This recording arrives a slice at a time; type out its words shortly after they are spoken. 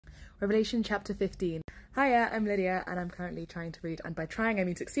Revelation chapter 15. Hiya, I'm Lydia and I'm currently trying to read, and by trying I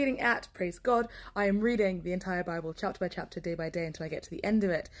mean succeeding at, praise God, I am reading the entire Bible chapter by chapter, day by day until I get to the end of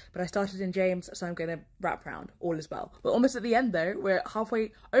it. But I started in James, so I'm going to wrap around. All is well. We're almost at the end though. We're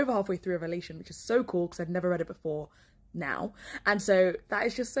over halfway through Revelation, which is so cool because I've never read it before now. And so that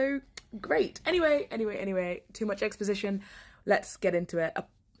is just so great. Anyway, too much exposition. Let's get into it.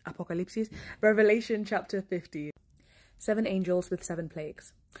 Apocalypse. Revelation chapter 15. 7 angels with 7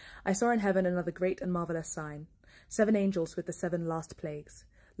 plagues. I saw in heaven another great and marvellous sign. 7 angels with the 7 last plagues.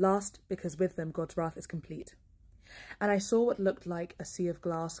 Last, because with them God's wrath is complete. And I saw what looked like a sea of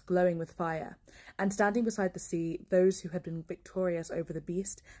glass glowing with fire, and standing beside the sea, those who had been victorious over the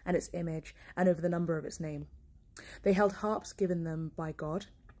beast and its image, and over the number of its name. They held harps given them by God,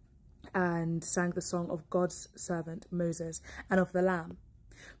 and sang the song of God's servant Moses, and of the Lamb.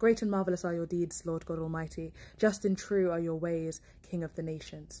 Great and marvellous are your deeds, Lord God Almighty. Just and true are your ways, King of the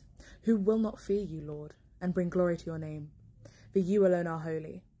nations. Who will not fear you, Lord, and bring glory to your name? For you alone are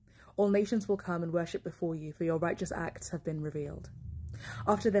holy. All nations will come and worship before you, for your righteous acts have been revealed.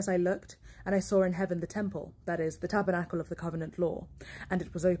 After this I looked, and I saw in heaven the temple, that is, the tabernacle of the covenant law, and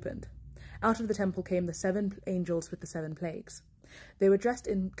it was opened. Out of the temple came the 7 angels with the 7 plagues. They were dressed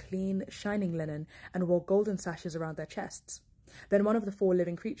in clean, shining linen, and wore golden sashes around their chests. Then one of the 4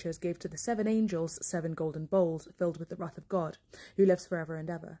 living creatures gave to the 7 angels 7 golden bowls filled with the wrath of God, who lives forever and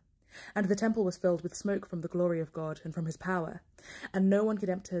ever. And the temple was filled with smoke from the glory of God and from his power. And no one could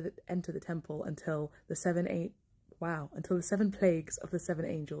enter the temple until the 7 plagues of the 7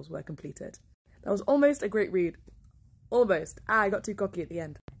 angels were completed. That was almost a great read. Almost. I got too cocky at the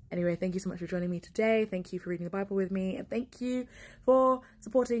end. Anyway, thank you so much for joining me today. Thank you for reading the Bible with me. And thank you for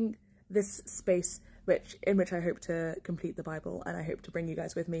supporting this space in which I hope to complete the Bible, and I hope to bring you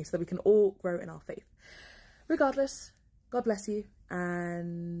guys with me so that we can all grow in our faith. Regardless, God bless you,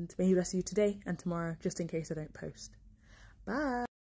 and may he bless you today and tomorrow, just in case I don't post. Bye!